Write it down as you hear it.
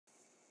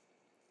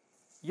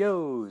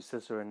Yo,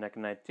 Sister Neck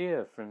Knight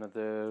here for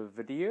another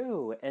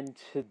video, and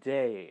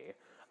today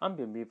I'm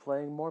going to be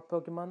playing more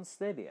Pokemon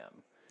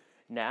Stadium.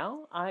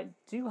 Now, I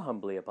do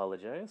humbly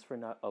apologize for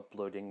not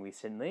uploading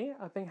recently.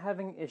 I've been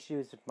having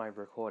issues with my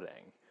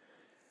recording.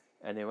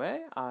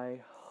 Anyway,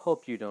 I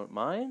hope you don't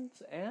mind,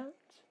 and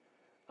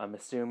I'm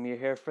assuming you're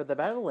here for the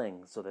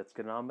battling, so let's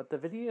get on with the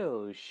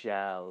video,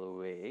 shall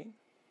we?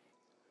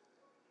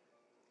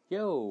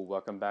 Yo,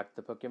 welcome back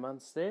to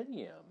Pokemon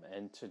Stadium,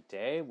 and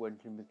today we're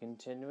going to be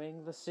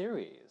continuing the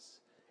series.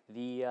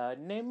 The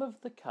name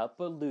of the cup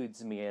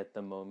eludes me at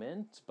the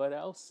moment, but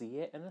I'll see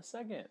it in a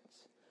second.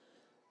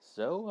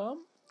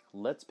 So,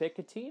 let's pick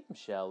a team,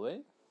 shall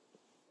we?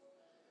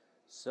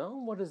 So,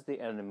 what does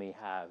the enemy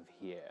have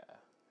here?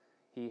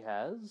 He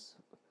has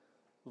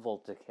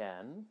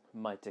Voltican,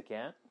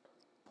 Mitacan,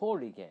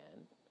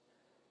 Porygon,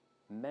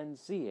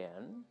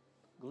 Menzian,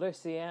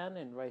 Glacian,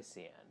 and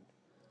Rycian.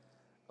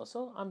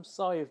 Also, I'm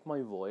sorry if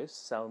my voice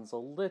sounds a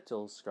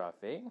little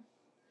scruffy.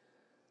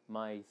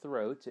 My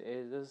throat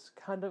is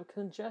kind of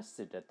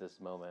congested at this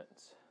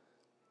moment.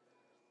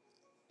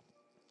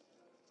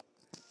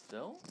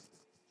 So,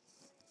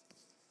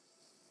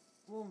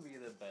 what will be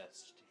the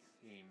best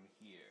team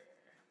here?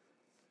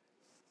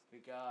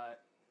 We got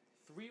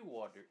three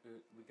water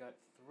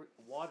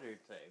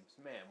types.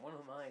 Man, what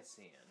am I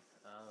seeing?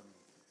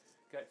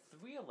 Got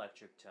three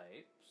electric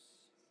types.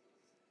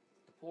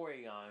 The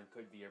Porygon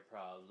could be a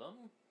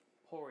problem.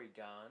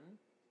 Porygon.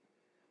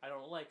 I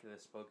don't like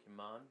this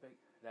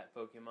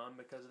Pokemon,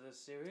 because of this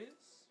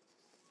series.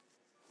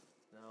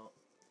 Now,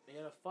 we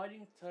got a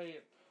fighting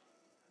type,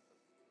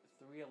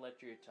 three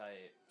electric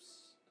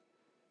types,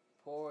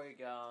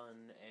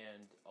 Porygon,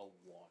 and a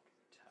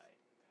water type.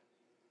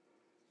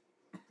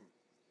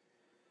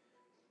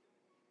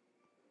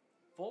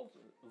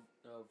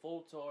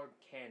 Voltorb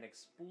can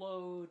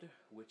explode,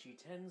 which he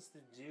tends to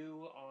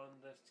do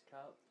on this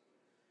cup.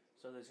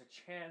 So there's a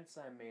chance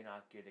I may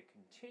not get a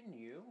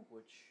continue,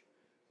 which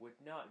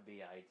would not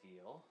be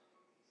ideal.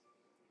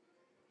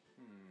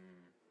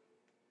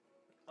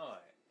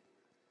 Alright.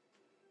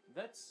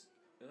 Let's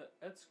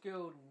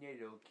go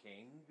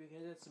Nidoking,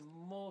 because it's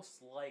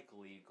most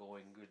likely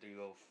going to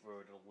go for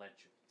an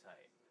electric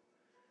type.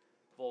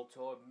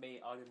 Voltorb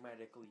may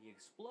automatically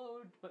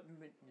explode, but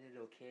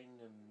Nidoking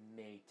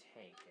may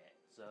tank it.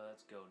 So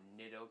let's go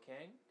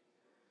Nidoking.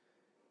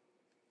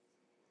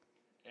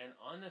 And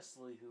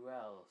honestly, who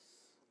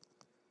else?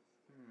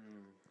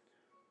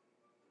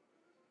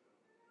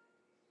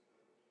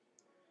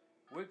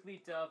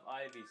 Wigglytuff,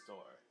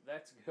 Ivysaur.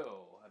 Let's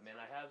go. I mean,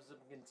 I have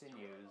some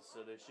continues,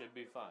 so this should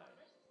be fine.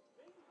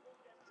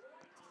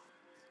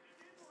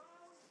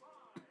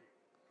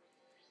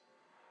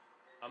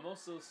 I'm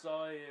also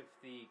sorry if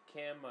the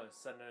camera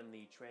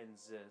suddenly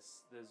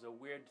transits. There's a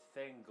weird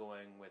thing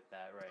going with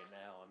that right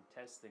now. I'm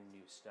testing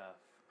new stuff.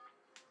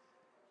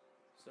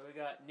 So we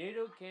got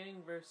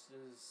Nidoking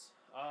versus...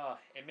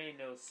 it made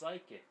no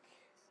Psychic.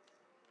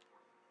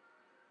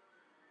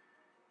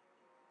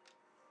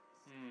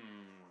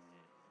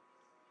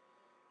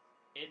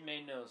 It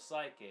may know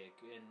Psychic,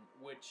 in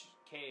which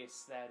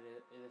case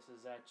this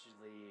is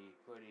actually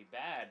pretty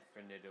bad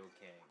for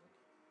Nidoking.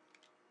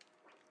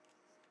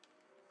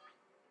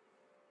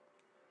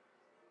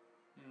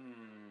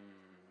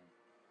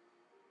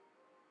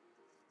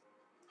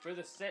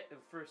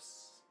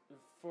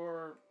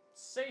 For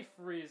safe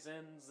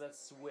reasons, let's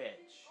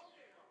switch.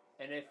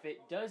 And if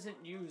it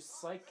doesn't use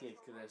Psychic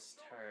this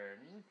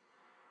turn,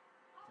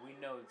 we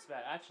know it's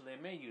bad. Actually,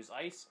 it may use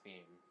Ice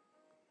Beam.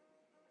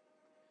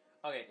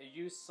 Okay, it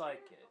used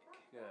Psychic.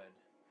 Good.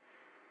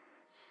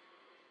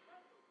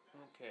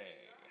 Okay.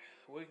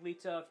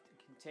 Wigglytuff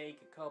can take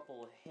a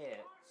couple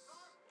hits.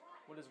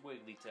 What does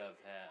Wigglytuff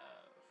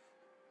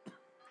have?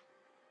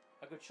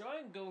 I could try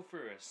and go for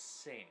a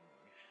Sing.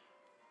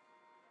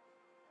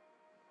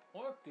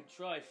 Or I could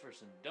try for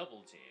some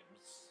double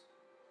teams.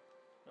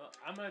 No,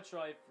 I'm gonna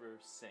try for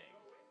Sing.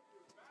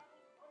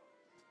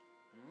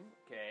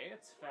 Okay,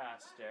 it's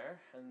faster,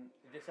 and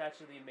this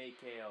actually may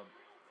KO.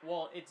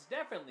 Well, it's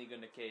definitely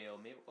gonna KO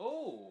me.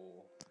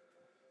 Oh!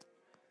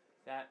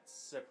 That's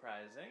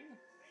surprising.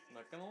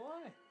 Not gonna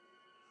lie.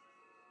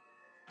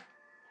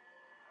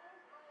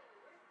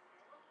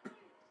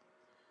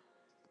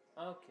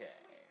 Okay.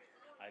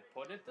 I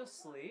put it to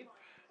sleep.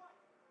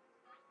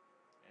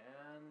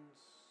 And...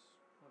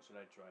 what should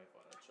I try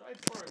for? I tried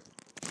for it.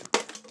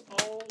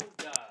 Oh,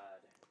 God.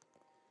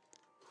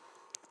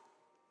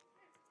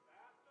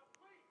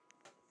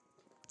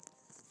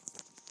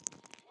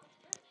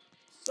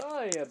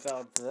 Sorry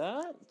about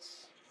that.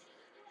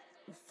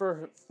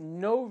 For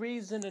no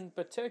reason in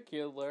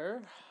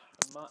particular,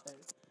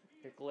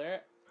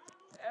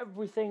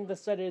 everything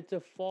decided to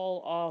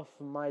fall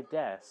off my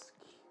desk.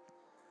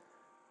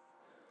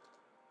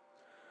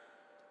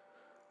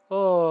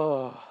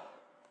 Oh,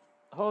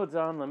 hold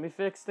on, let me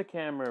fix the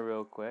camera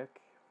real quick.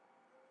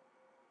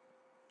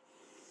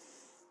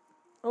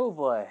 Oh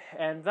boy,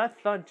 and that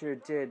thunder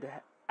did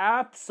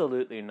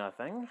absolutely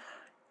nothing.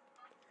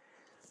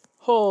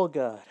 Oh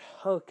god,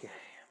 okay.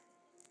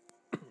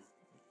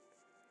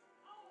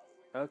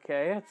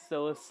 Okay, it's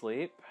still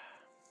asleep.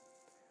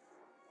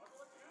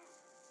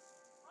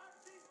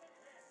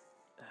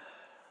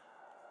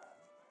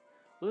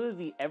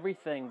 Literally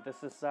everything this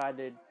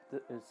decided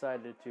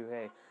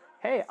to,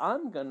 hey,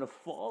 I'm gonna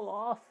fall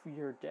off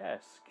your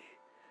desk.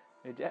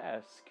 Your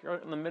desk. You're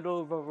in the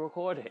middle of a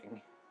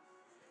recording.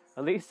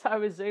 At least I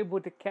was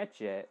able to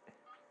catch it.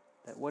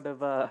 That would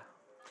have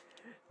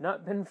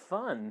not been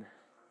fun.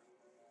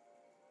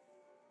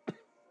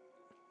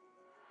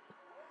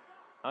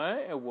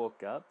 Alright, I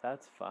woke up.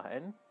 That's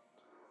fine.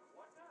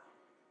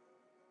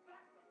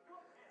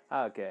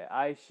 Okay,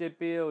 I should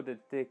be able to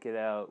take it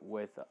out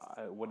with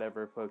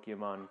whatever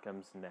Pokemon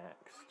comes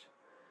next.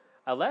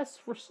 Unless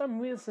for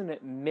some reason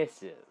it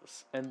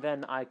misses, and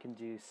then I can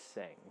do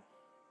Sing.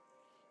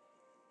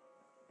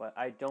 But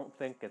I don't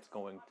think it's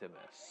going to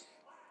miss.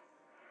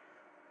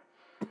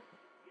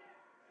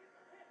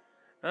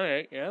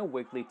 Alright, yeah,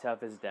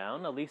 Wigglytuff is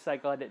down. At least I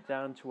got it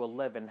down to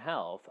 11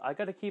 health. I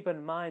gotta keep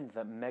in mind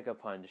that Mega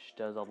Punch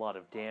does a lot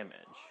of damage.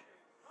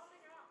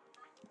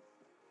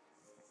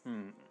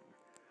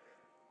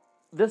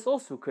 This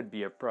also could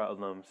be a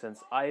problem,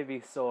 since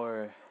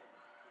Ivysaur,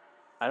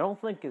 I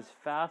don't think is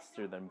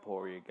faster than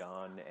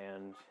Porygon,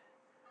 and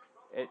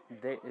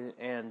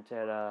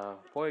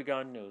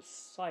Porygon knows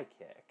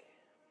Psychic.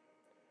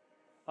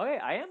 Okay,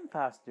 I am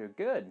faster.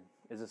 Good.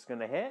 Is this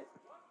gonna hit?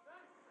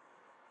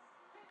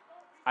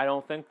 I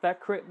don't think that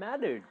crit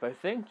mattered, but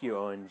thank you,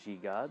 ONG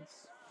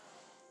gods.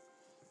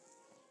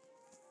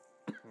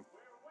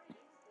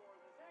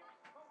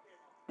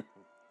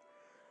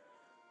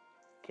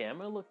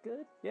 Camera look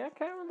good? Yeah,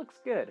 camera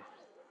looks good.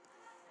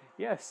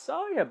 Yeah,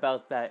 sorry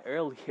about that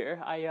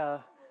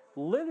earlier.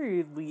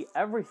 Literally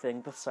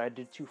everything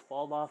decided to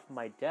fall off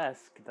my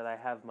desk that I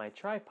have my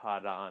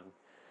tripod on.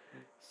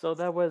 So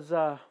that was,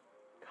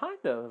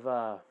 kind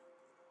of,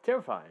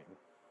 terrifying.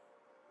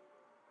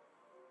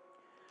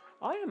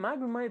 Oh yeah,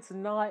 Magnemite's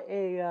not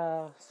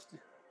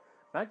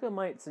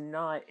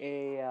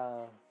a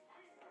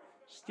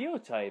Steel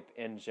type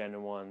in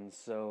Gen 1,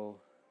 so...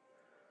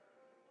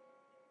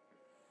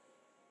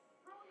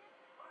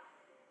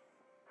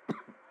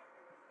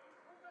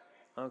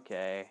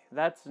 Okay,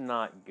 that's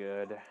not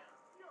good.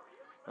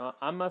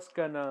 I'm just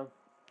gonna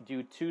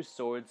do 2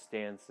 sword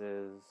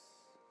stances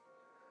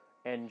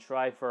and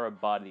try for a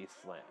body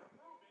slam.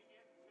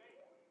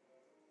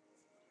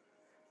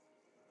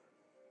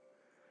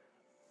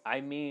 I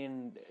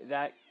mean,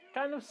 that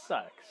kind of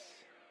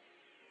sucks.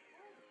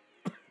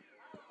 You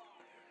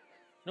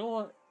know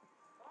what?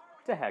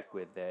 To heck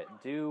with it.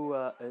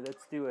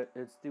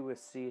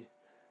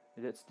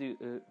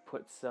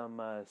 Put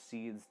some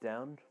seeds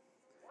down.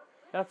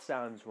 That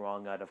sounds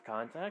wrong out of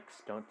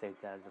context. Don't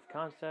take that out of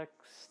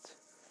context.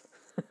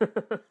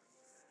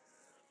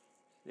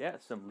 Yeah,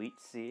 some leech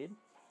seed.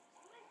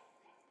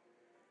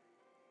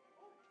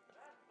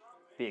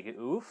 Big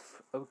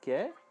oof.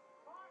 Okay.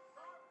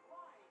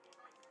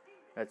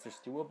 Let's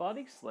just do a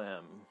body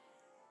slam.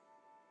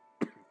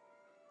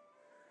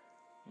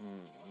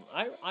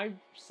 I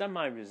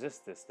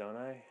semi-resist this, don't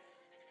I?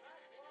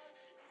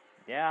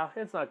 Yeah,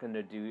 it's not going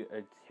to do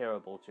a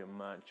terrible too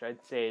much.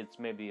 I'd say it's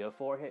maybe a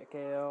 4-hit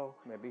KO,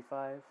 maybe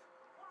 5.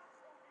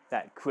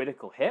 That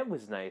critical hit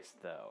was nice,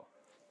 though.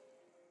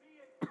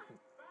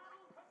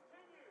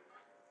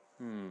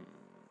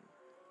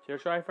 Should I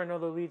try for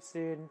another leech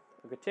seed?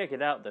 I could take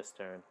it out this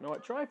turn. No,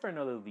 try for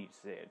another leech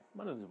seed.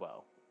 Might as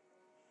well.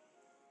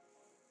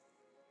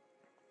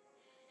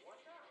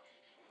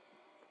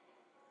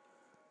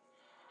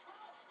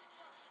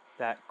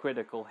 That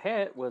critical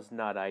hit was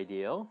not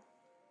ideal.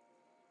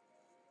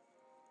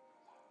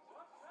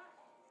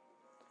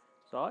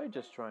 So I'm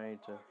just trying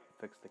to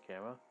fix the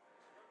camera.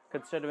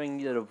 Considering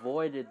it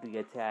avoided the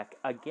attack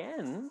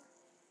again,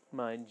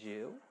 mind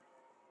you.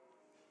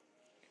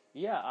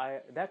 Yeah,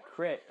 that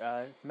crit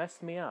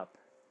messed me up.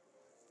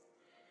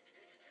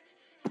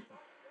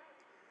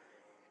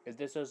 If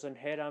this doesn't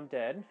hit, I'm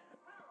dead.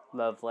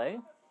 Lovely.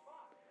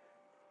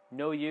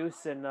 No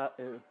use in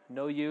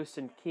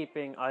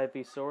keeping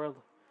Ivysaur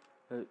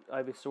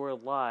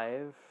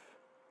alive,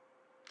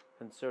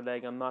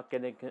 considering I'm not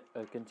going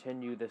to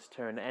continue this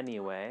turn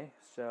anyway.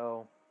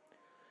 So,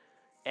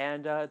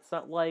 and it's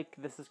not like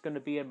this is going to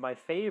be in my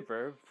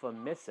favor for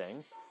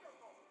missing.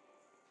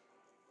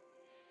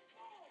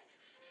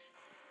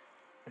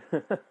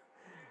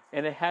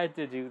 And it had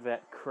to do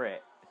that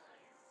crit.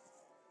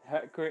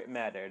 That crit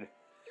mattered.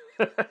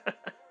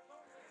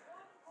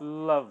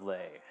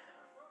 Lovely.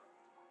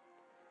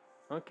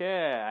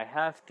 Okay, I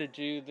have to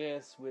do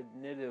this with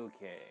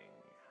Nidoking.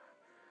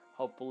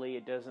 Hopefully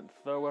it doesn't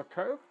throw a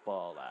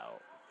curveball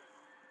out.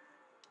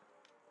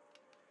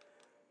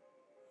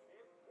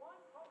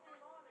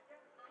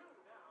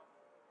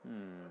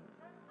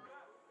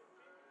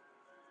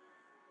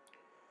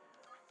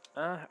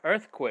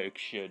 Earthquake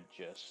should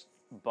just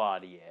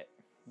body it.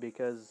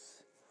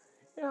 Because,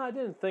 I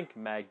didn't think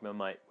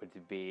Magnemite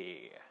would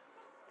be,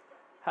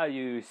 how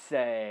you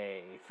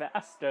say,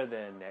 faster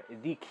than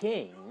the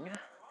king.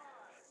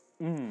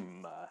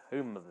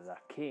 The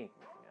king.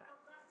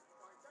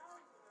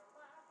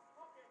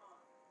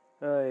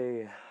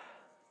 Oh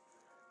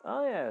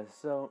yeah,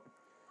 so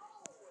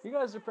you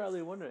guys are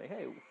probably wondering,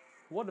 hey,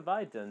 what have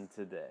I done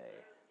today?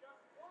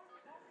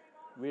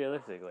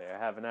 Realistically, I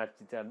haven't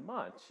actually done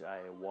much.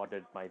 I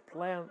watered my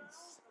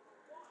plants.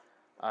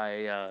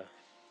 I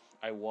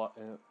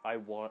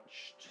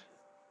watched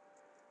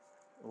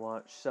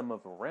some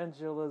of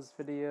Arangela's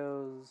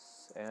videos,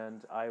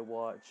 and I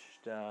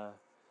watched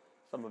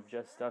some of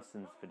Just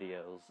Dustin's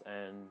videos,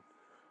 and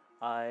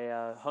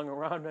I hung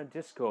around on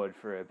Discord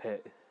for a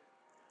bit.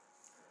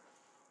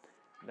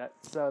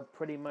 That's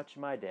pretty much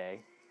my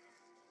day.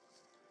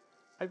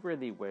 I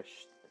really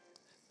wish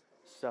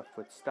stuff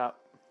would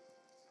stop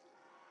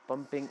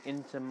bumping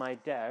into my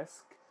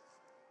desk.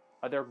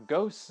 Are there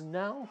ghosts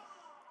now?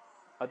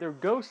 Are there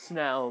ghosts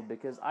now?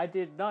 Because I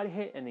did not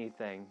hit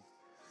anything.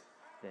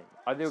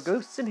 Are there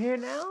ghosts in here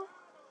now?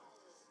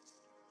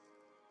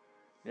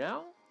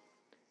 Now?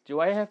 Do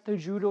I have to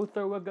judo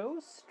throw a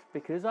ghost?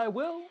 Because I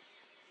will.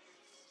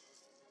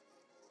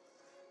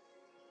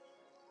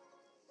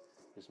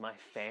 Is my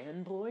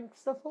fan blowing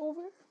stuff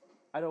over?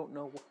 I don't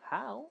know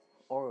how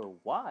or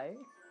why.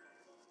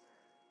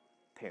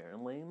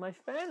 Apparently my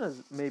fan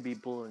is maybe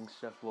blowing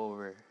stuff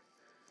over.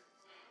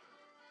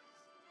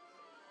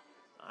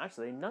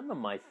 Actually, none of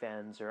my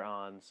fans are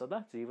on, so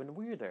that's even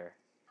weirder.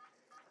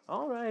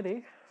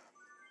 Alrighty.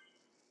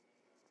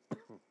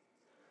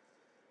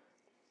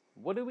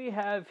 What do we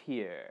have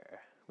here?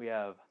 We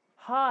have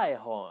High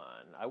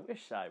Horn. I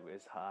wish I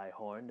was High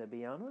Horn, to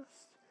be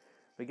honest.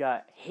 We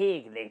got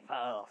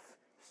Higglypuff.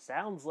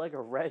 Sounds like a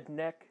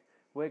redneck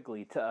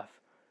Wigglytuff.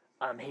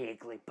 I'm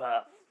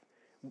Higglypuff.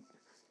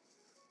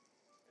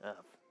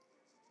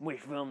 We're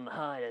from the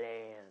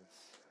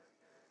Highlands.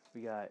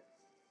 We got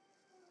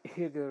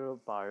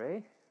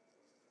Higglybury.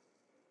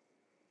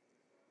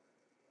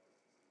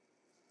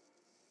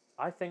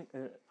 I think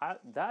that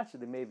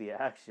actually may be an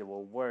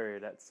actual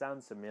word that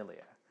sounds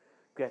familiar.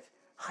 We got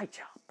High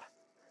Chop.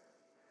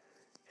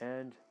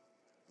 And,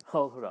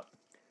 hold up.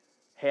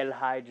 Hell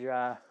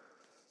Hydra.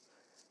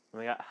 And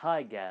we got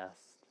High Gas.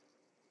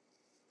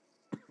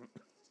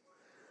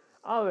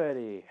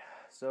 Alrighty.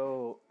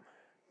 So,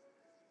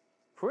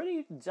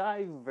 pretty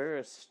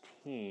diverse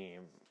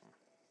team.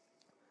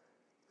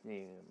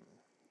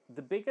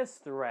 The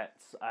biggest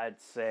threats,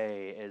 I'd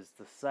say, is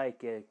the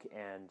Psychic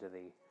and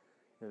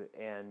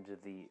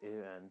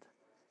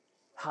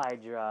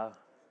Hydra,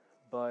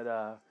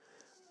 but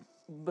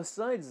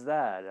besides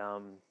that,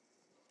 I'm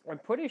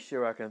pretty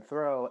sure I can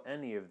throw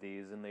any of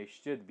these and they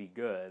should be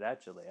good.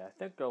 Actually, I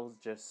think I'll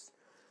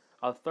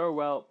throw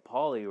out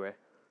Poliwrath,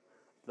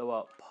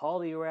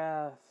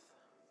 Poliwrath,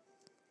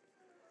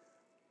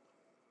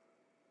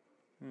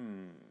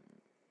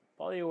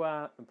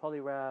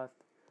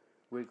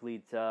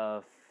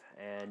 Wigglytuff,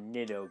 and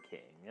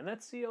Nidoking, and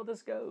let's see how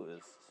this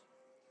goes.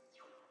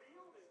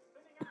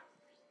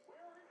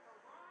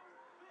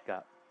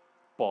 Got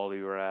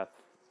Poliwrath.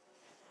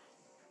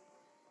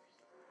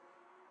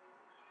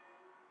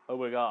 Oh,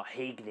 we got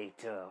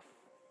Higglytuff.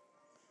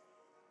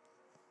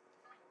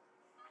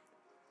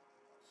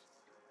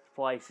 This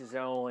place is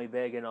only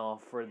big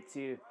enough for the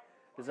two.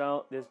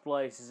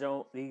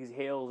 These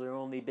hills are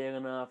only big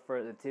enough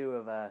for the two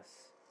of us.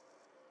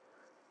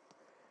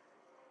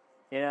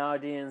 You know, I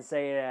didn't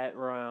say that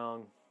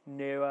wrong.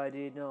 No, I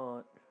did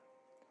not.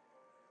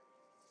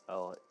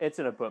 Oh, it's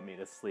gonna put me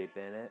to sleep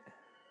in it.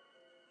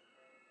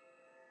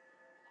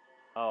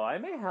 Oh, I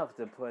may have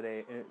to put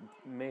a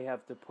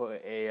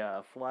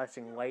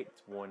flashing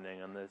lights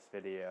warning on this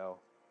video.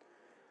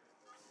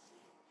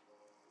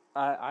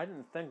 I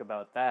didn't think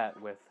about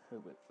that with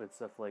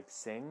stuff like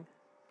Sing.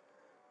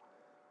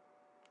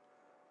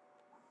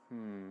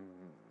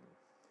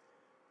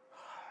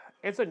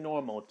 It's a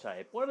normal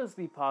type. What is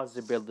the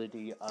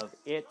possibility of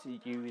it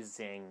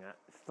using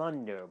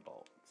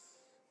Thunderbolts?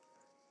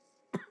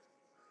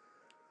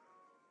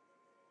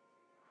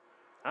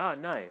 Ah,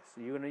 nice.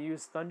 Are you gonna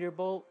use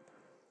Thunderbolt?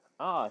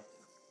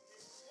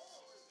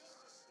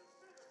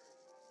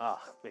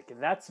 Because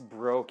that's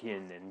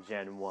broken in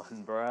Gen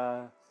 1,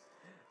 bruh.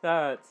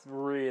 That's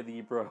really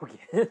broken.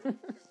 I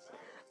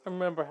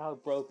remember how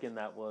broken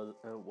that was.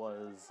 It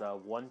was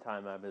one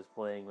time I was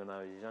playing when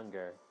I was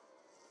younger.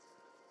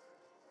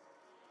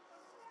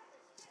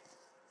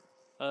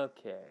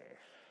 Okay.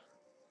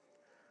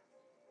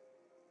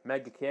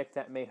 Mega Kick,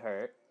 that may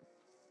hurt.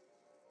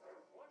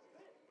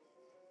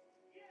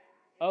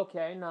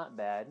 Okay, not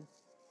bad.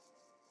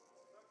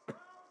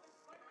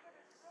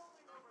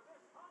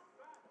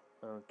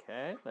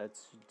 Okay,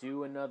 let's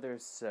do another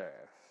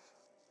surf.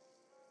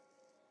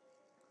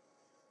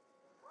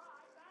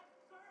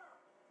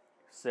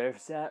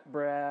 Surf's that,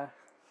 bruh.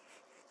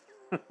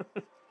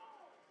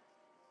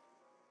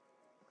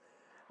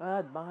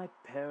 My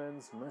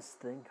parents must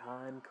think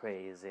I'm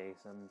crazy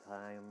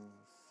sometimes.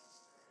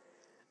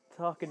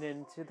 Talking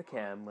into the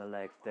camera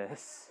like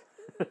this.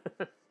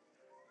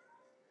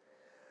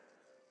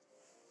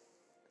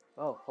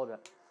 Oh, hold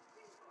up.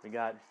 We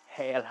got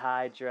Hail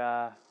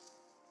Hydra.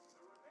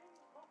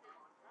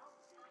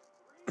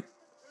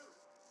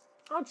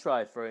 I'll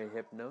try for a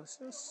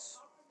hypnosis.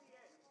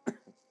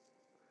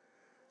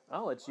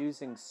 Oh, it's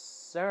using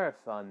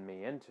Surf on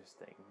me.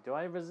 Interesting. Do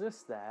I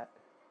resist that?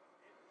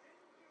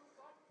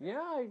 Yeah,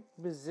 I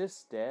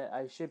resist it.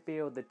 I should be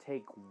able to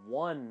take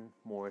one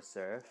more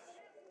Surf.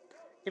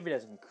 If it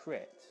doesn't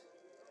crit.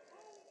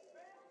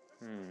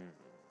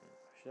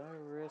 Should I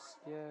risk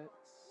it?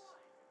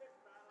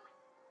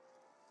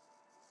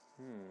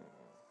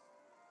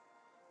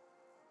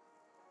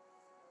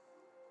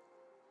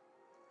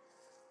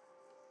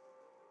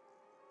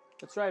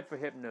 Let's try it for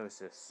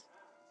Hypnosis.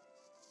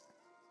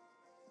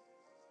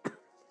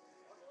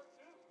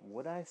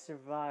 Would I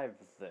survive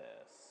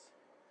this?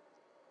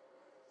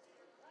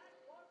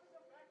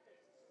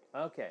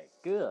 Okay,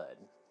 good.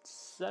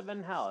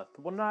 7 health.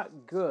 Well,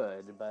 not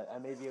good, but I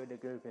may be able to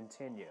go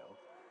continue.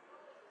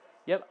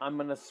 Yep, I'm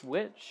gonna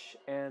switch,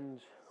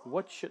 and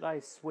what should I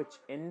switch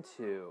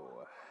into?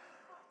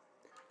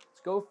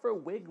 Let's go for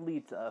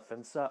Wigglytuff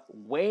and start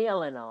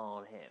wailing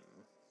on him.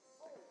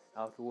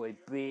 After we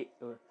beat...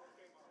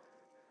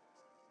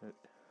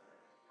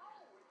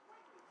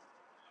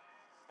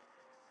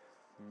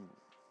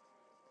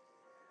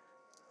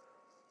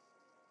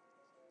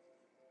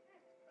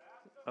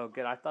 Oh,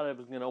 good. I thought it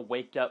was going to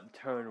wake up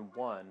turn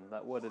 1.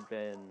 That would have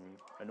been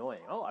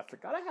annoying. Oh, I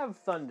forgot I have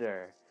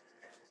Thunder.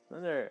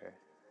 Thunder.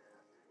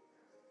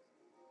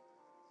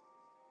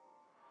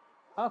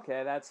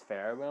 Okay, that's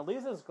fair. Well,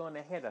 Lisa's going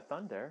to hit a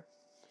Thunder.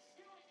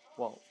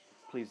 Well,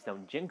 please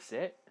don't jinx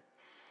it.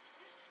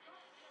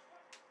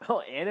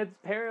 Oh, and it's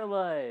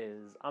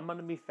paralyzed. I'm going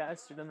to be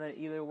faster than that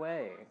either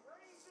way.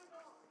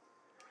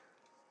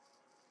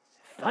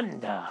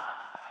 Thunder.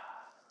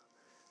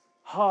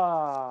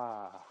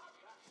 Ha.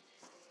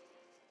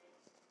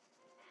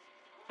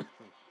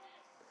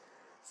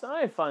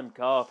 Sorry if I'm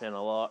coughing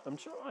a lot. I'm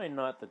trying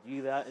not to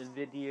do that in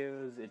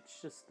videos. It's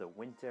just the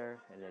winter,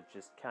 and it's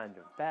just kind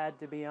of bad,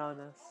 to be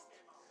honest.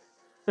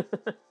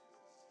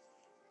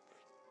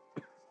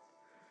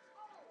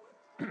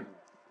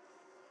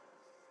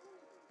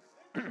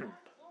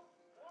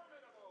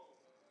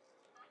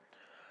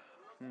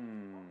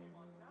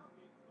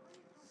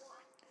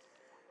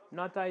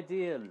 Not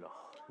ideal.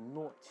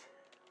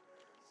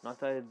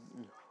 Not ideal.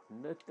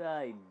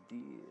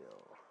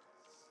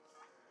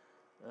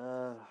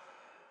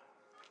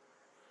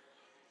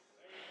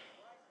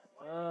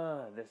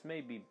 This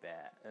may be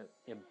bad,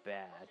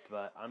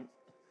 but I'm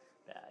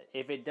bad.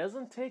 If it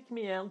doesn't take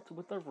me out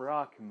with a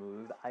rock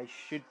move, I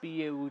should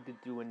be able to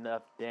do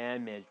enough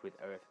damage with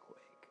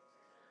Earthquake.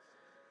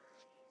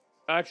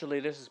 Actually,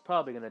 this is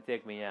probably gonna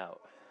take me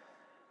out.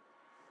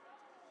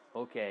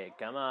 Okay,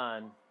 come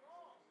on.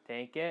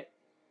 Tank it.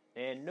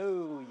 And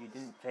no, you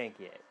didn't tank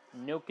it.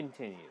 No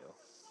continue.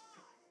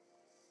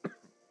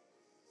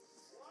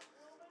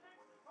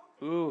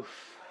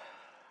 Oof.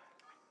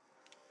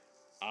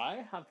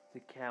 I have to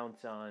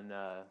count on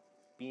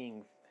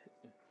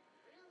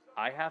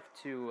I have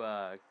to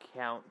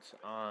count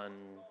on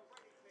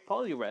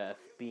Poliwrath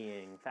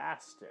being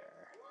faster.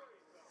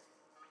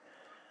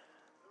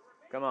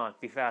 Come on,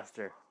 be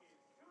faster.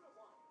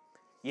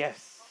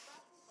 Yes.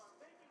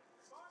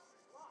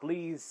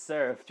 Please,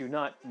 Surf, do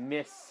not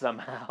miss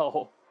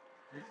somehow.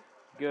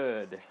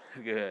 Good,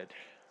 good.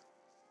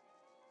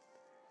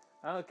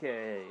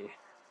 Okay.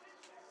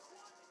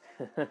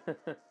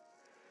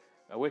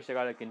 I wish I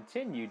got to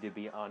continue, to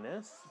be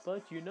honest,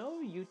 but you know,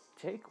 you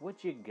take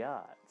what you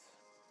got.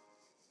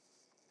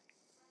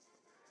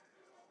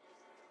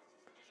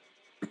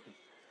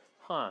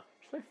 Huh,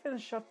 should I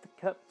finish up the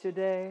cup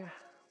today?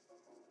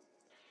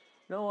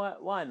 You know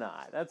what, why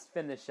not? Let's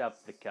finish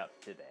up the cup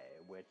today,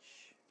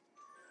 which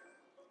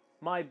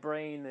my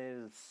brain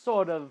is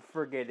sort of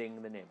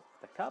forgetting the name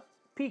of the cup.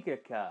 Pika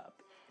Cup.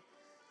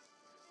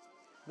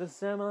 The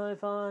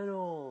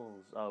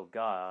semifinals. Oh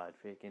God,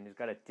 freaking! He's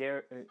got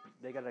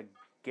they got a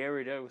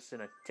Gyarados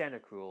and a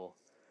Tentacruel.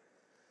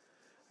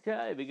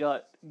 Okay, we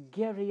got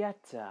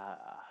Garrietta,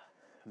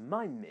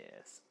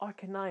 Mimus,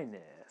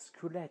 Arcaninus,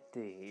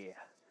 Culetti,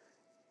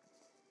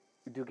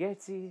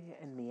 Dugetti,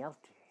 and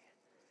Mialti.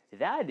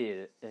 That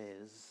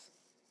is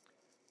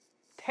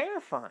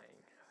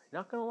terrifying.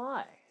 Not gonna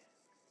lie.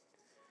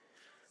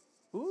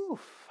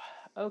 Oof.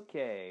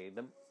 Okay,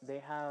 they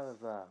have.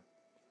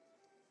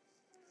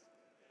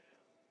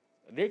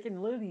 They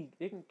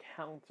can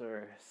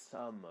counter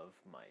some of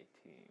my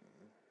team.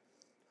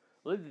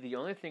 Literally, the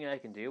only thing I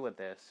can do with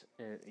this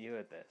is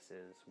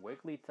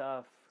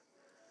Wigglytuff,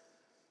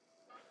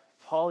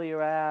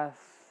 Poliwrath,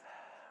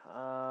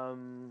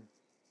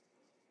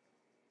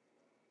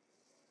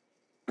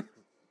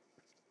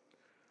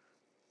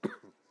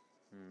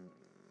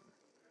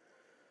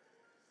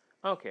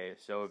 Okay,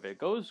 so if it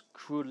goes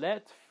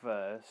Cruellette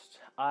first,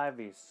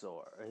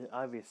 Ivysaur.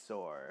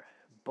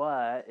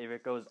 But if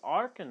it goes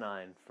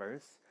Arcanine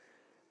first,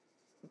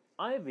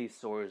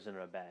 Ivysaur's in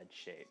a bad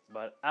shape.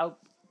 But I'll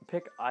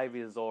pick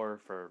Ivysaur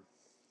for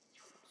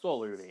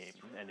Solar Beam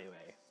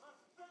anyway.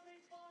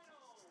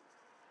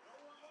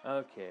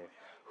 Okay,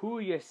 who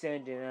are you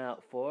sending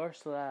out for,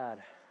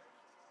 Slad?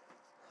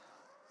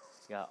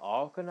 You got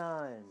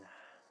Arcanine.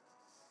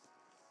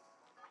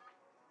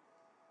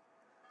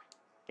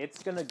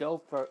 It's gonna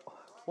go for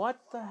What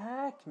the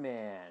heck,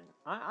 man?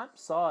 I'm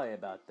sorry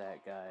about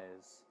that,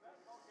 guys.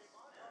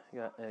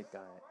 Guys,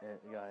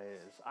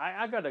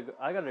 I gotta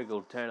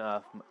go turn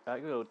off. I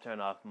gotta go turn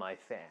off my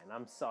fan.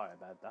 I'm sorry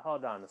about that.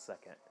 Hold on a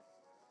second.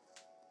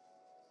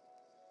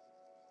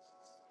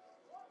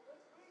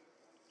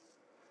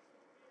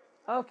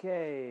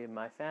 Okay,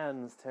 my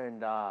fan's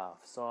turned off,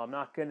 so it's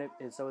not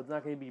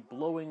gonna be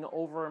blowing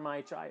over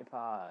my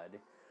tripod.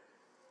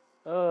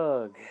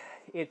 Ugh,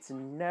 it's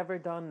never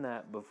done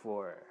that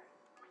before.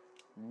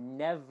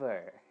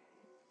 Never.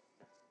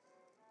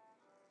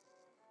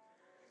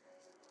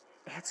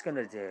 That's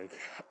gonna dig.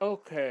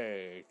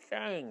 Okay,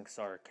 thanks,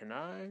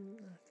 Arcanine.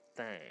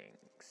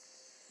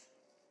 Thanks.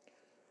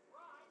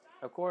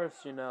 Of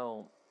course,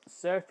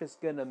 Surf is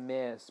gonna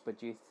miss,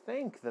 but you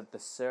think that the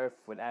Surf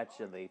would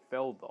actually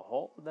fill the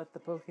hole that the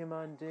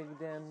Pokemon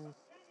digged in?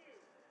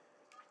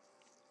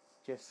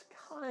 Just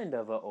kind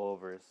of an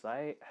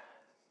oversight.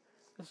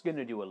 It's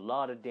gonna do a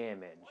lot of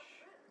damage.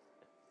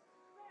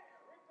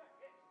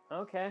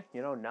 Okay,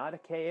 not a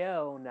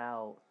KO.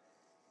 Now,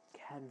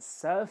 can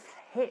Surf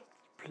hit,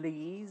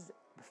 please?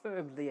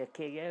 Preferably a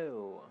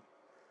KO.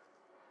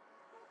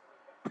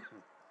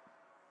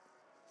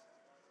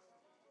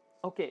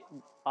 Okay,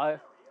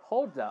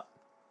 hold up.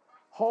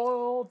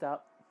 Hold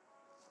up.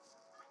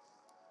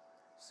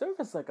 Surf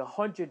is like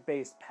 100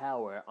 base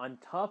power on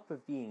top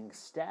of being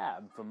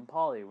stabbed from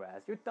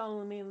Poliwrath. You're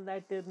telling me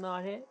that did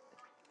not hit?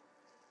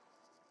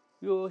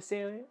 You're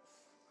serious?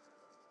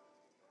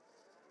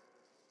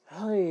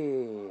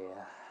 Hey,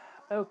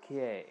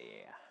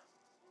 okay.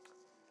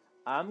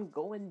 I'm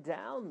going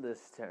down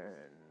this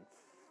turn.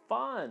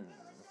 Fun.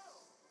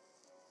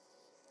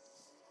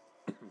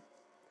 To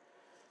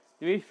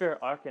be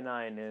fair, I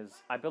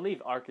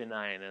believe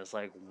Arcanine is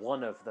like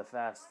one of the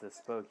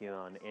fastest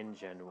Pokemon in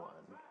Gen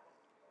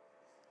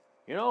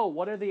 1.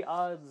 What are the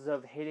odds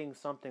of hitting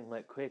something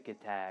like Quick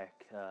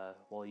Attack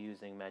while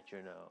using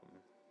Metronome?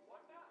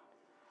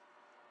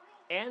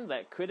 And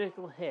that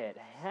critical hit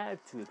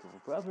had to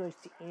rub it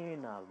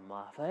in on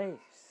my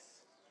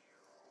face.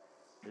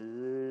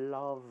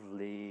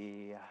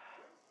 Lovely.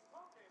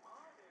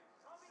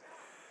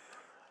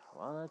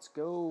 Well, let's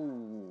go.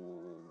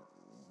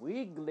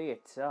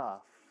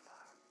 Wigglytuff.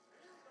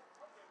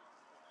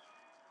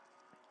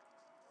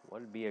 What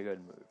would be a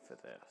good move for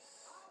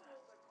this?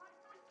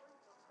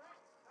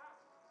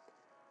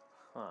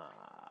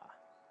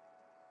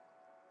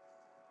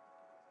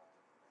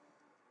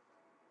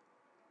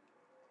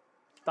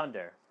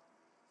 Thunder.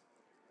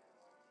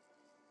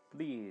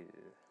 Please.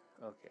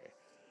 Okay.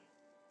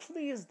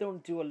 Please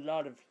don't do a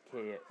lot of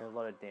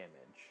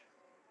damage.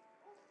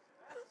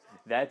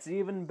 That's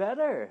even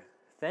better.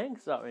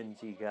 Thanks,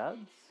 RNG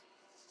gods.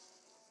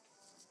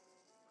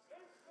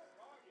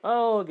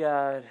 Oh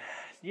god.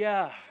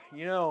 Yeah,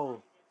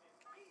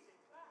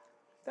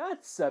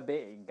 that's a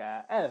big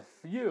F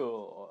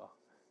you.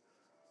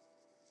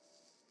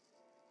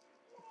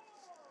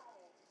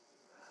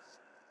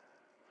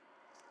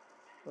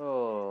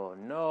 Oh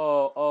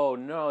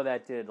no,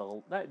 that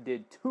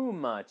did too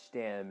much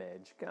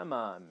damage. Come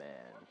on,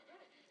 man.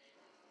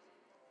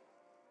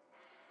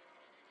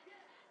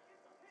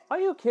 Are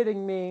you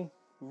kidding me?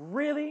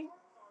 Really?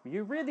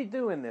 You're really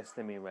doing this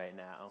to me right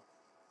now?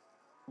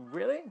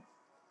 Really?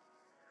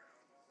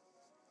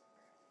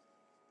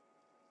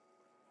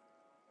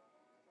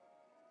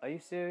 Are you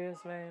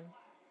serious, man?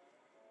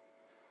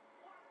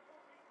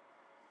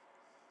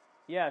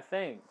 Yeah,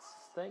 thanks.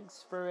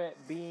 Thanks for it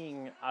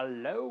being a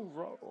low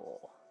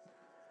roll.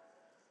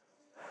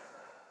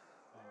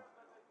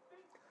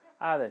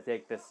 I have to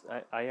take this.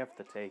 I have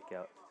to take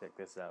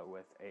this out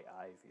with a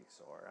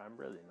Ivysaur. I'm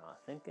really not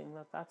thinking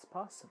that that's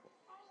possible.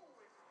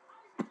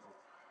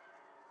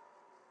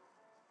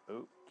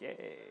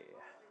 Okay.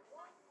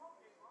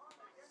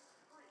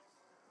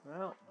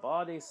 Well,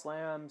 body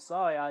slam.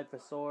 Sorry,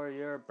 Ivysaur,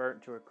 you're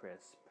burnt to a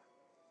crisp.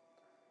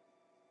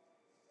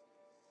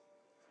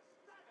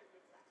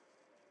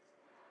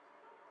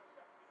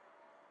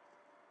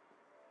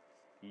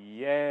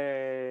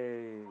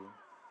 Yay!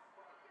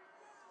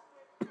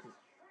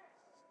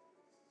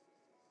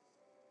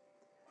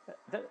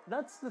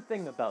 That's the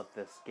thing about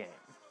this game.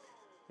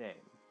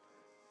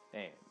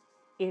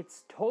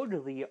 It's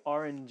totally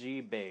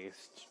RNG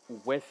based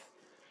with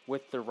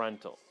the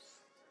rentals.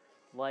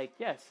 Like,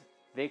 yes,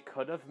 they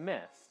could have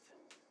missed,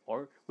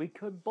 or we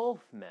could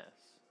both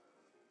miss.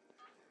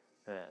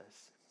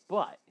 Yes,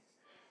 but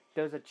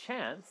there's a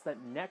chance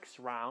that next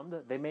round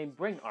they may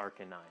bring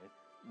Arcanine.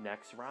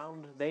 Next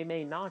round they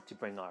may not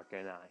bring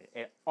Arcanine.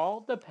 It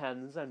all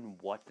depends on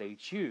what they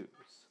choose.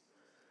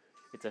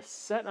 It's a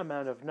set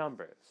amount of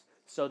numbers.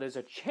 So there's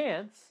a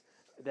chance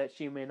that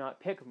she may not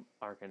pick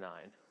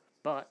Arcanine.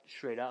 But,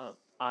 straight up,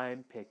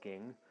 I'm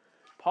picking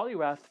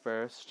Poliwrath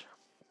first.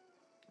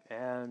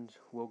 And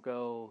we'll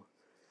go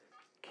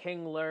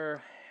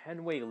Kingler and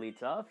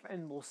Wigglytuff.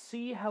 And we'll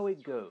see how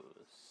it goes.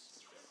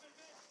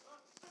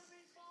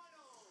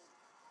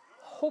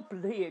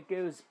 Hopefully it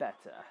goes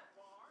better.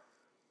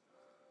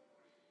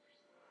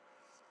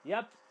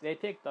 Yep, they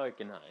picked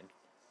Arcanine.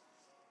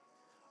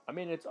 I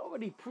mean, it's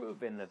already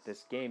proven that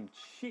this game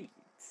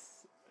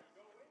cheats.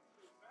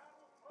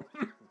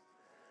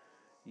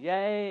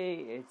 Yay,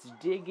 it's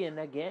digging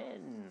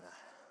again.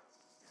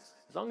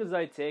 As long as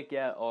I take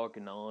out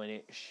Arcanine,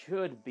 it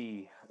should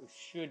be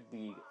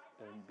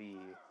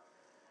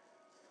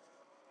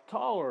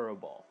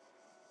tolerable.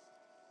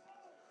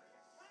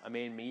 I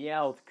mean,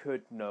 Meowth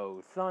could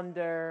know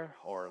Thunder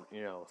or,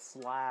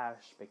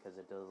 Slash because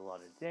it does a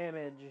lot of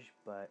damage,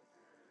 but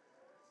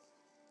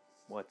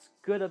what's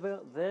good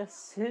about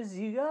this is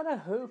you gotta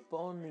hope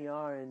on the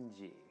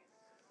RNG.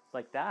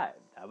 Like that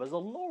was a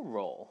low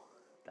roll.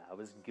 That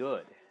was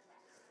good.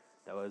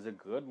 That was a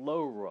good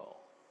low roll.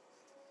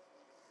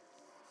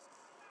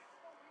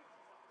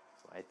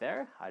 Right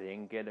there, I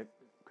didn't get a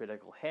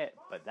critical hit,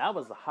 but that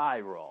was a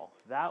high roll.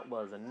 That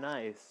was a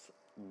nice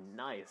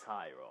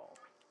high roll.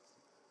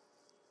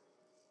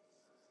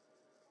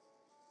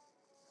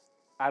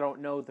 I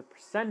don't know the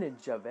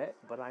percentage of it,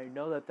 but I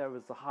know that there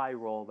was a high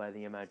roll by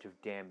the amount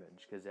of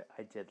damage, because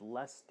I did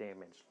less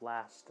damage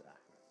last time.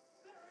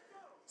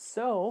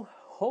 So,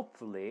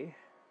 hopefully,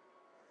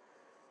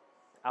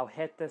 I'll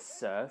hit the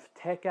surf,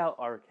 take out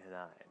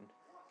Arcanine.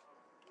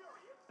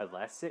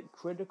 Unless it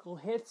critical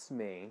hits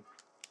me,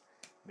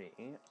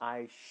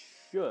 I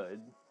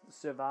should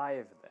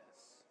survive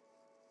this.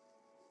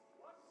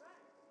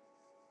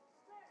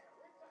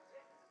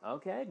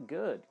 Okay,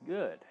 good.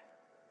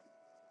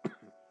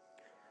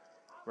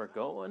 We're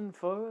going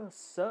for a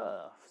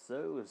surf,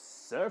 so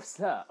surf's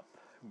up,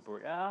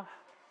 bruh.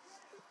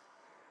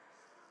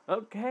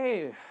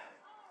 Okay,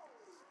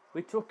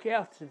 we took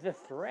out the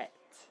threat.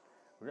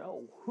 Now,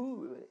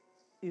 who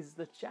is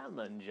the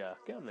challenger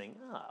coming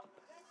up?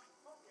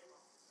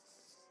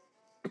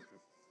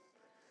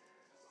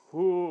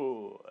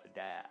 Who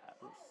does?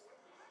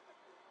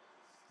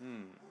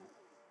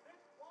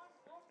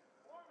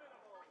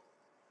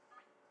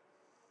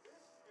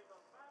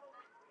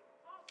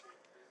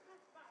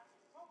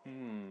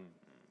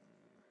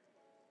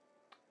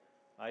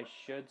 I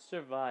should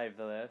survive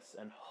this,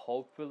 and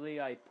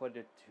hopefully I put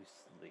it to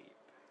sleep.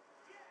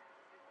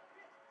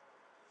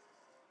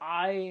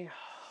 I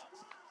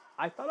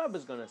thought I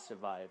was gonna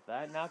survive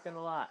that, not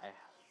gonna lie.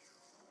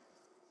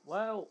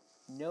 Well,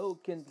 no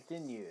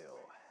continue.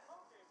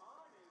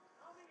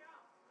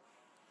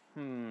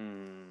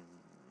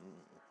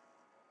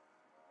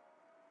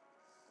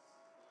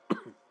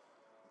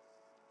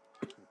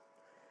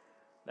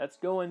 Let's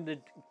go into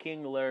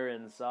Kingler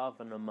and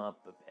soften him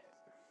up a bit.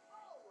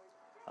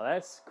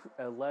 Less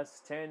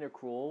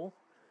Tentacruel.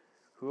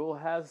 Cruel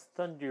has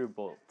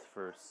Thunderbolt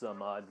for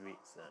some odd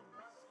reason.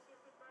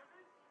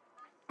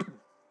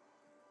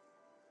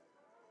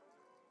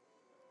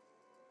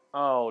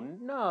 Oh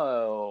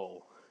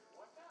no!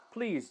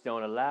 Please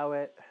don't allow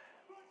it.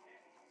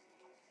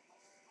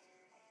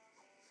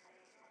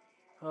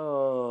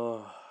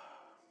 Oh.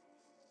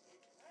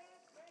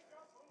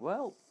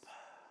 Well,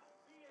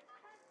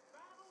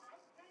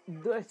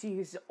 that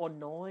is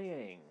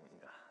annoying.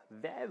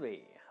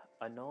 Very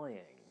annoying.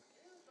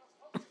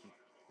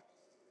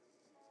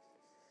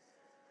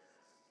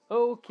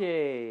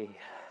 Okay.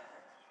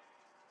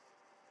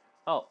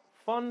 Oh,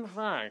 fun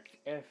fact,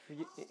 if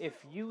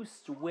you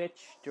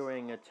switch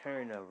during a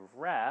turn of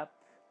Wrap,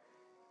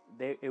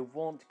 it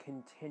won't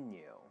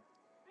continue.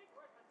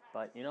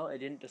 But, I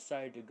didn't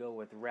decide to go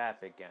with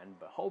Wrap again,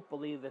 but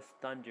hopefully this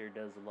Thunder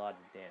does a lot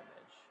of damage.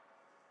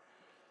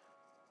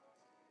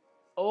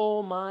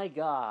 Oh my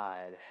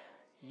god.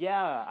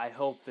 Yeah, I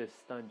hope this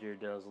Thunder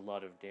does a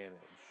lot of damage.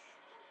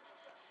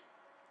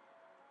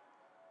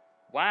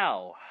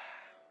 Wow.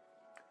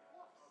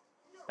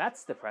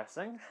 That's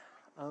depressing.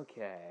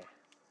 Okay.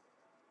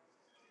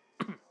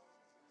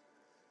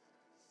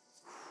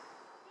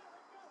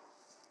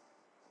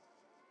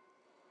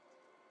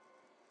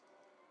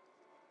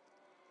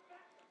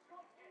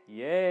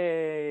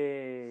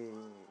 Yay!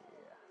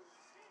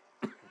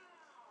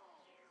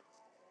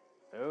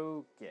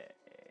 Okay.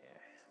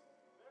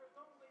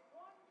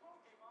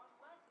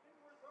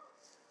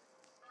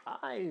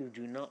 I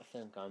do not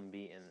think I'm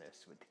beating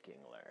this with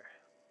Kingler.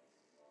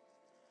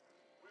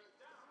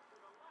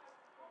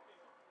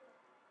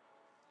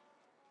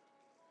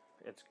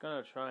 It's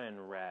gonna try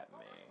and wrap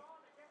me.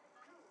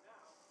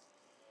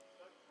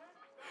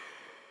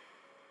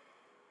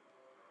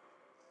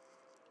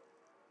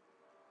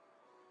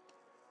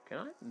 Can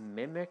I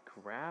mimic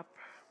Wrap?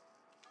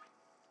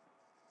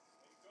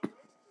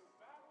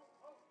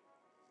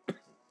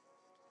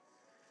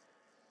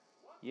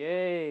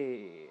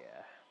 Yay!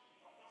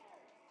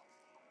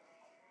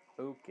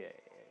 Okay.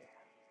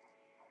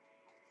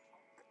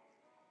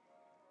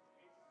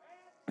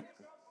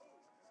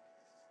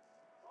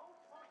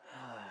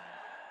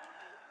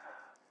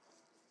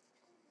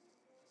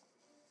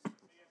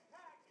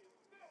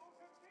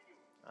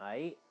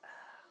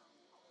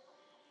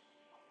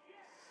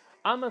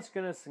 I'm just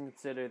gonna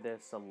consider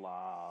this a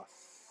loss.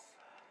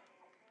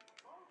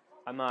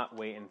 I'm not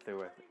waiting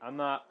through it. I'm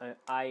not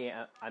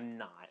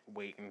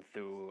waiting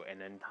through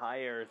an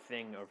entire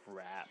thing of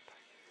Wrap.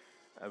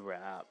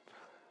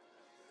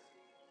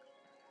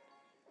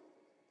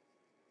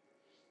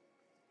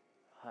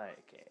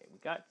 Okay, we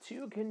got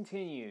 2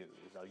 continues.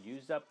 I'll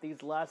use up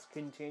these last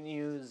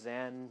continues,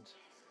 and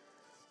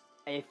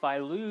if I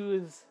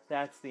lose,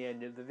 that's the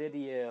end of the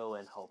video,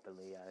 and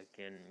hopefully I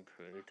can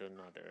create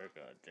another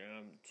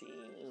goddamn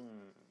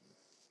team.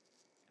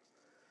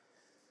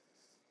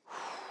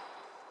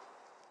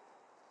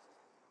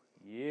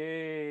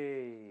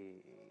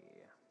 Yay!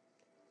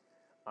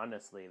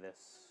 Honestly,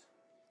 this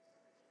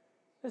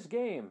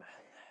game,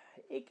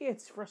 it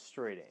gets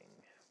frustrating.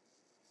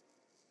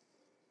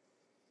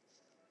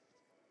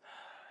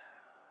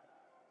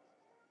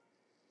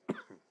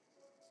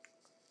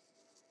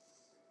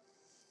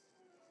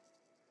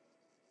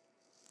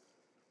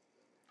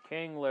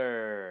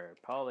 Kingler,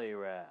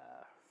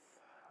 Poliwrath,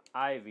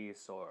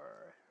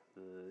 Ivysaur.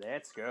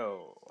 Let's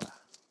go.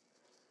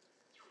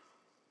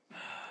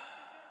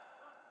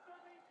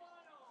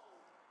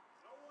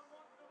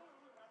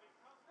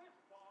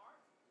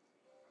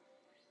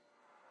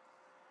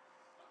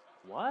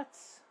 What?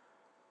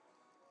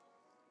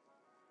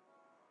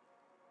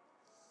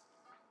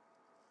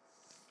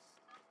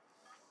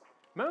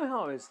 Remember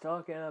how I was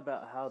talking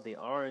about how the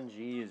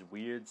RNG is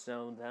weird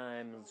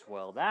sometimes?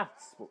 Well,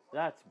 that's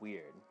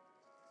weird.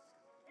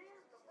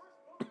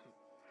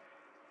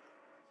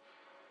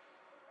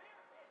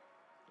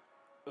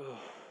 Ugh.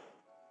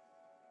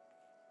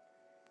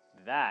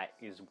 That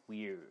is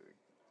weird.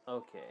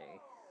 Okay.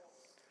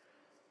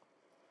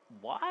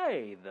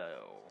 Why,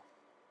 though?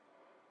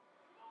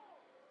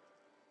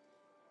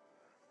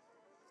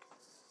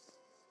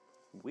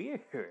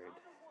 Weird.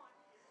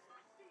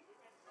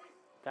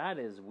 That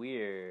is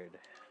weird.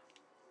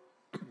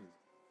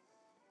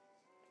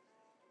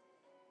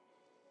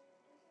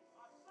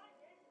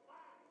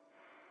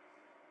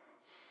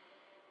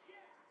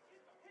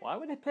 Why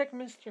would it pick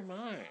Mr.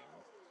 Mime?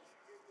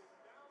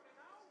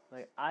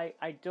 Like,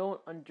 I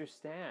don't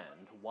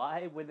understand.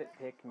 Why would it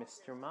pick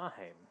Mr.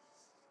 Mime?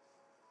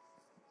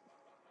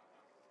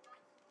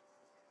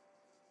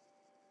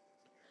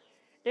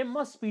 It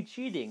must be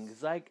cheating,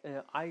 because I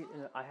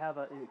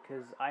have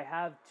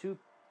 2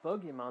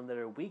 Pokemon that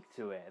are weak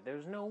to it.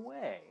 There's no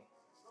way.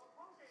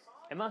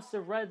 It must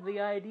have read the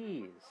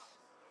IDs.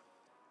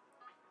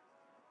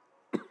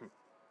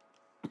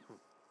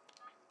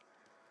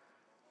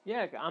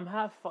 Yeah, I'm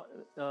half.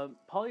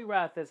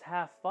 Poliwrath is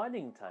half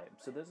fighting type,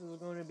 so this is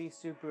going to be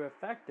super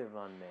effective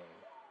on me.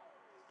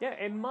 Yeah,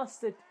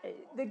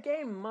 the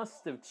game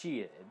must have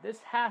cheated. This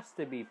has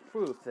to be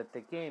proof that the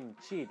game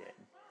cheated.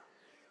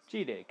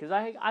 Because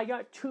I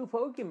got 2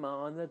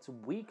 Pokemon that's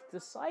weak to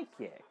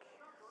Psychic.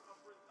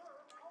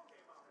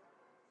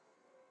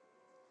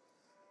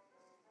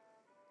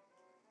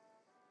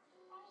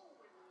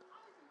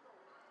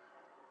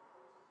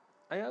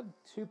 I have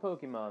 2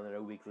 Pokemon that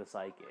are weak to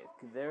Psychic.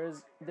 There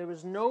is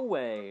no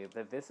way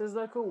that this is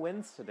a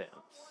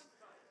coincidence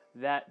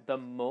that the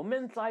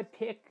moment I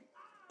pick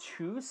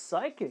 2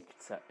 Psychic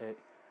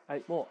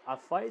a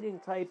fighting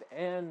type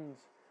and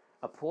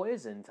a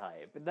poison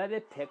type, that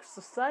it picks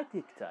the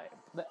Psychic type.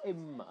 That it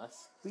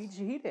must be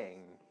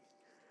cheating.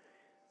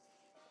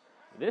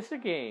 This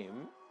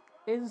game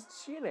is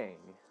cheating.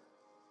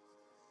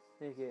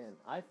 Again,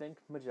 I think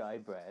Magi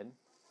Bread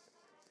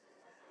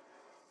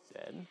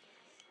dead.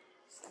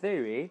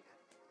 Theory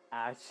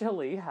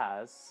actually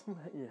has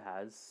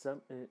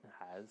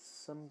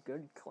some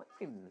good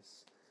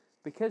claims,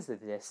 because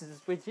this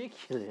is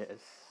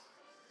ridiculous.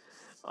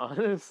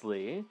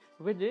 Honestly,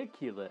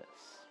 ridiculous.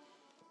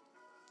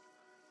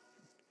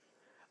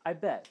 I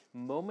bet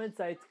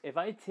if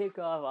I take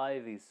off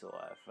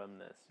Ivysaur from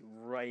this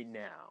right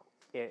now,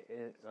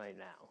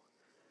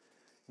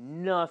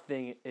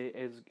 nothing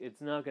is.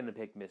 It's not gonna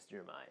pick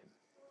Mr. Mime.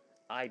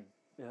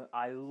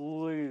 I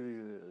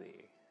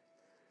literally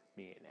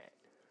mean it.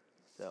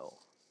 So.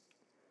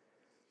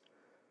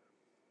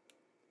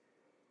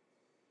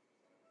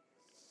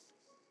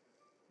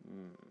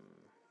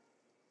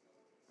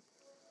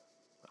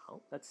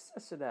 Well, let's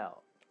test it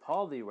out.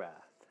 Poliwrath,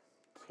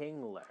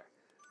 Kingler,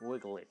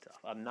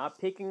 Wigglytuff. I'm not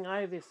picking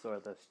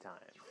Ivysaur this time.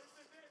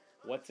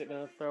 What's it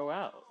gonna throw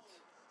out?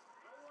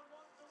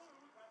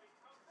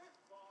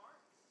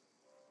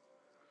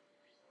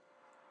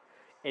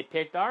 It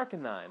picked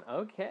Arcanine.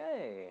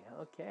 Okay.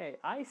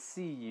 I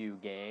see you,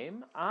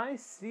 game. I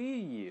see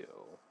you.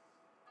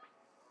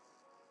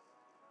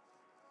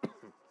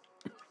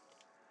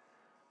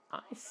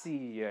 I see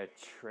your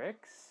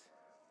tricks.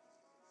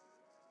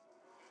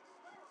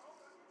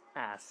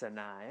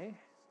 Asinine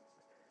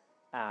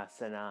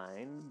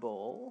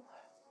Bull.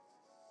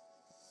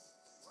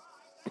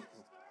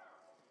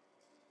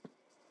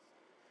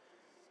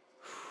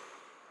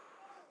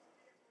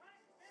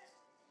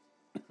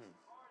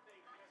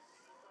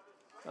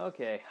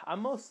 Okay,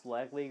 I'm most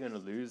likely gonna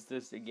lose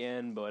this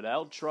again, but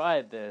I'll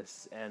try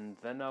this, and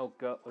then I'll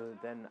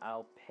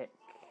pick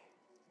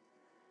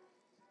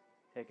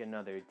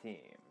another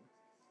team.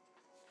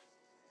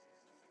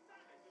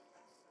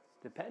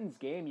 Depends,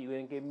 game. You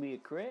gonna give me a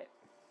crit?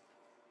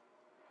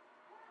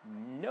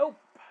 Nope.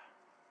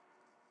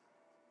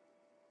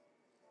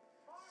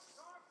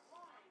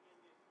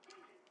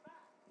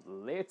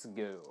 Let's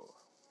go.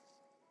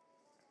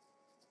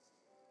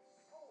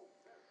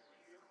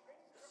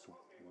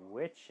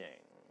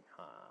 Switching,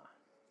 huh?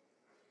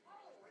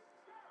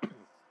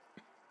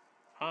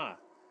 Huh.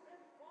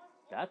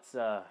 That's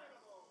a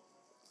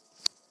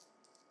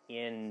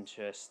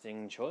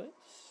interesting choice.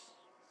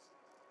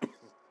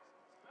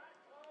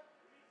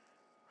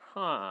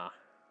 Huh.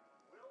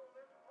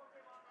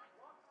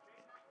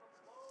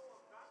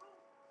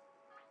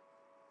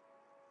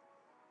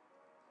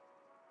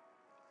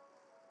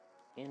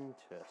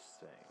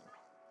 Interesting.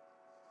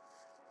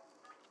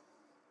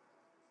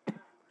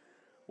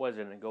 Was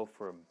it gonna go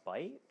for a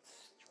bite?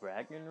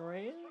 Dragon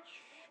range?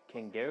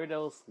 Can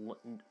Gyarados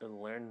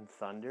learn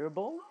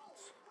Thunderbolt?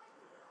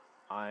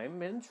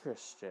 I'm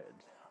interested.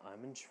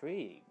 I'm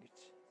intrigued.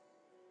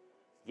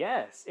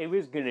 Yes, it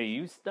was gonna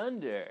use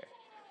Thunder.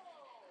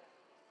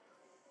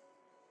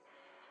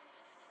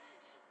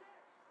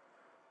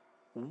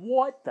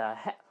 What the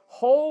heck?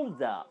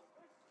 Hold up.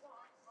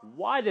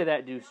 Why did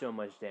that do so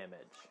much damage?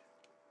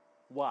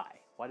 Why?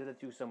 Why did that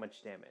do so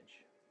much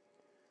damage?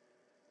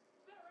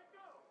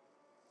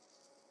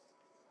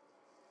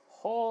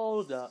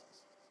 Hold up.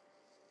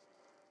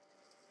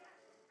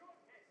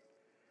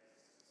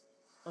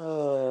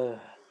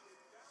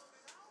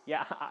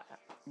 Yeah,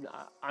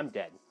 I'm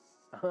dead.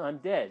 I'm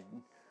dead.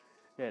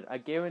 I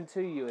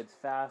guarantee you it's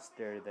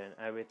faster than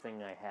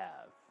everything I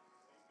have.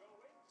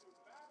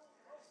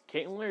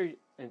 Kingler,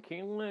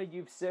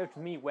 you've served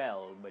me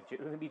well, but you're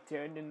going to be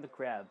turned into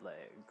crab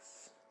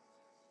legs.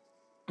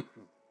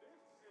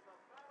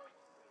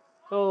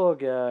 Oh,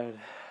 God.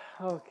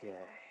 Okay.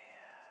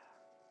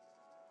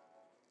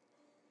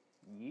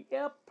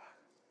 Yep.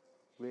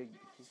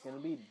 He's going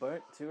to be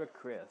burnt to a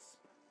crisp.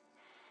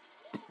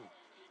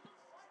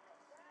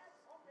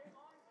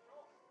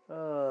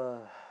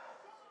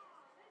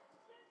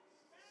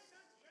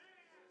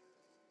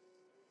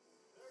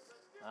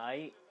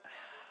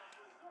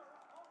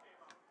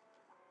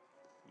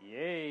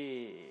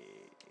 Yay.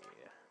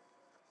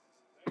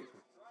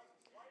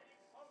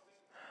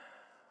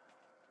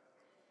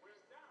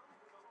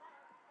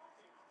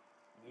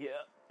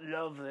 Yep,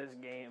 love this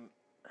game.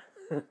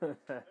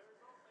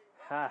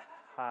 Ha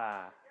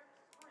ha.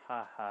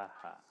 Ha ha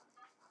ha.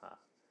 Ha.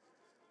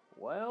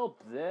 Well,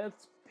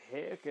 let's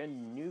pick a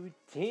new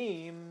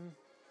team.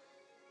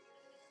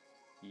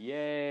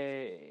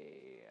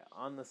 Yay.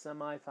 On the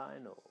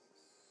semifinals.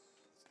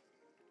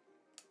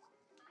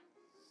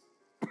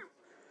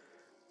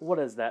 What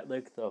is that,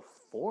 like the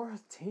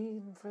 4th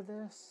team for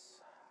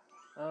this?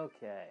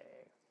 Okay.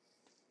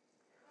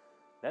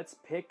 Let's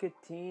pick a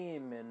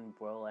team and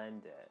we'll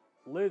end it.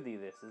 Literally,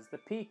 this is the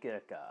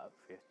Pika Cup.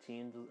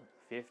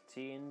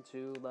 15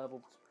 to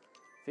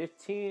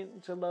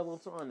level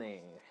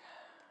 20.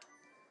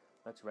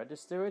 Let's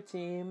register a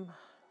team.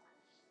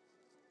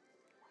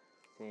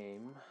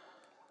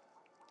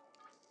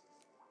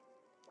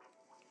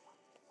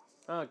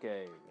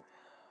 Okay.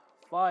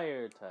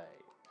 Fire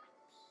type.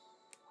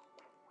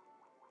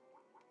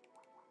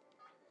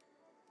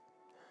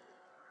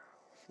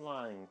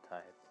 Flying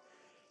type.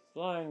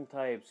 Flying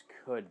types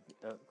could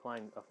a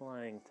flying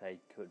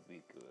type could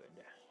be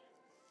good.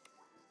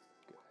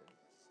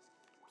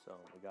 So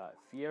we got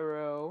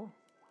Fiero.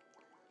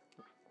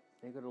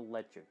 They go to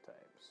electric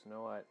types. You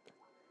know what?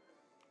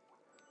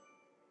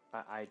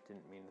 I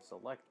didn't mean to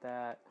select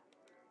that.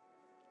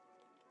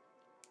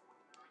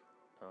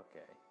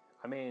 Okay.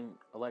 I mean,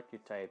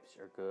 electric types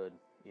are good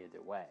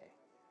either way.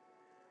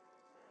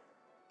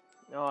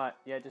 You know what?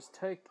 Yeah, just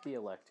take the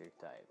electric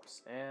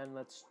types and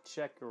let's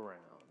check around.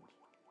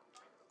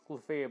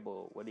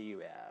 Clefable, what do you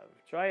have?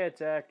 Try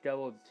attack,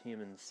 double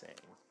team, insane.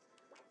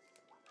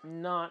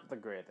 Not the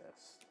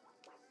greatest.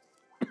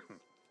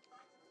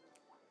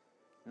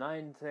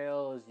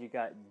 Ninetales, you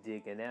got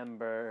Dig and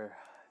Ember.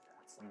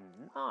 That's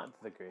not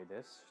the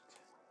greatest.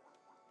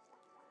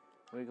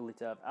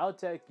 Wigglytuff, I'll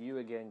attack you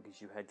again because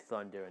you had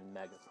Thunder and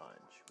Mega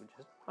Punch, which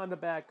is not a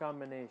bad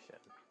combination.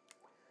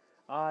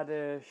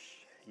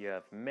 Oddish, you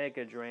have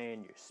Mega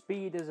Drain, your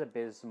speed is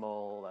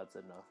abysmal, that's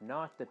enough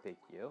not to pick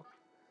you.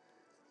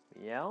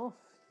 Meowth,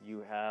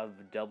 you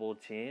have Double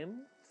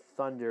Team,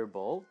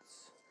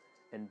 Thunderbolts,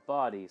 and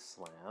Body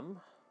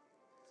Slam.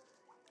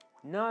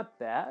 Not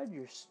bad,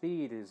 your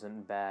speed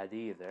isn't bad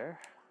either.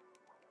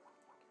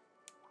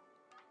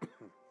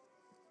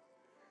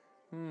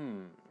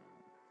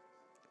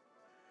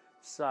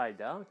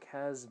 Psyduck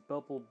has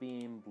Bubble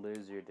Beam,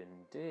 Blizzard,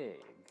 and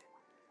Dig.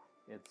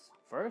 It's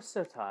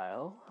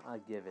versatile, I'll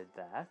give it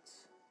that.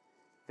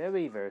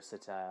 Very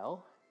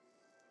versatile.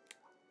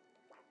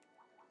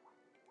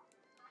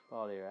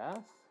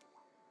 Poliwrath.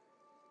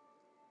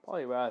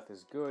 Poliwrath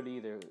is good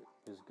either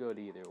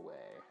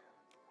way.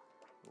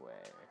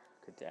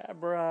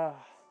 Kadabra.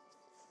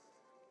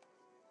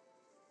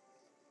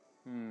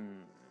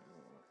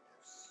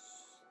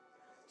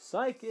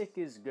 Psychic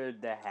is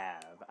good to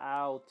have.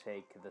 I'll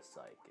take the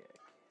Psychic.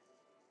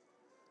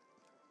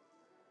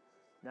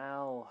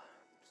 Now,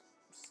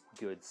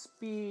 good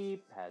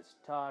speed, has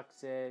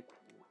Toxic,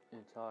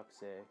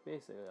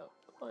 basically a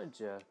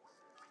bunch of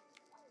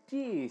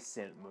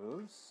decent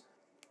moves.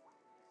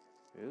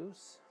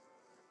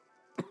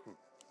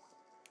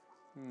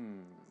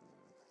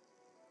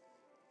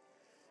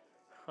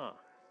 Huh.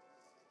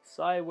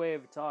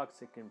 Psywave,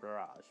 Toxic, and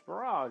Barrage.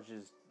 Barrage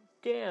is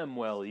damn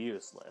well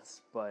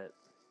useless, but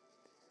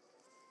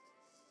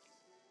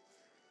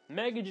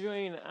Mega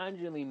Drain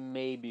actually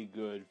may be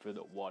good for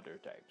the water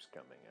types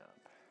coming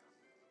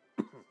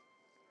up.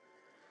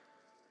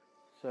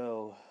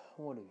 So,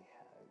 what do we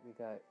have? We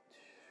got...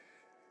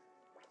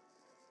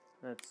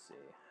 Let's see.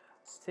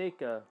 Let's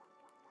take a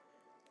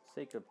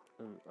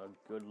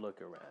good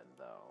look around,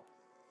 though.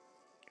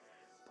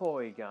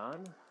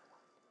 Porygon.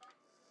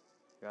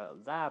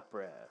 Got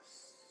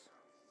Lapras.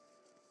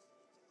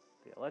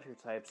 The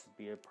electric types would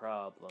be a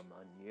problem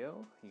on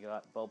you. You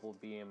got Bubble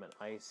Beam and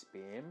Ice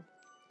Beam.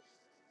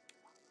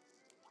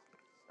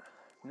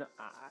 No,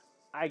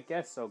 I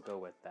guess I'll go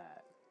with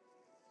that.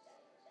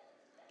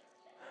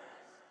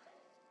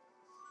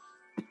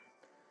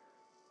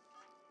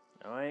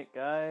 All right,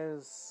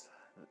 guys.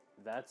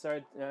 That's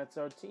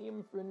our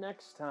team for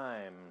next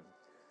time.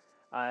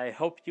 I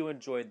hope you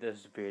enjoyed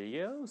this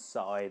video.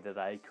 Sorry that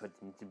I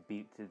couldn't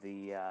beat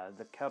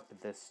the cup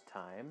this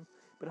time,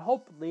 but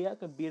hopefully I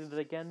can beat it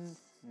again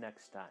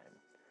next time.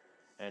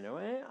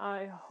 Anyway,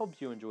 I hope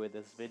you enjoyed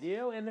this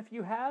video, and if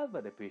you have,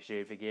 I'd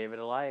appreciate if you gave it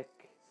a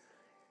like.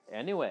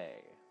 Anyway,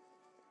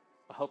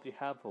 I hope you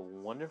have a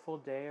wonderful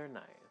day or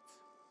night.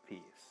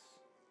 Peace.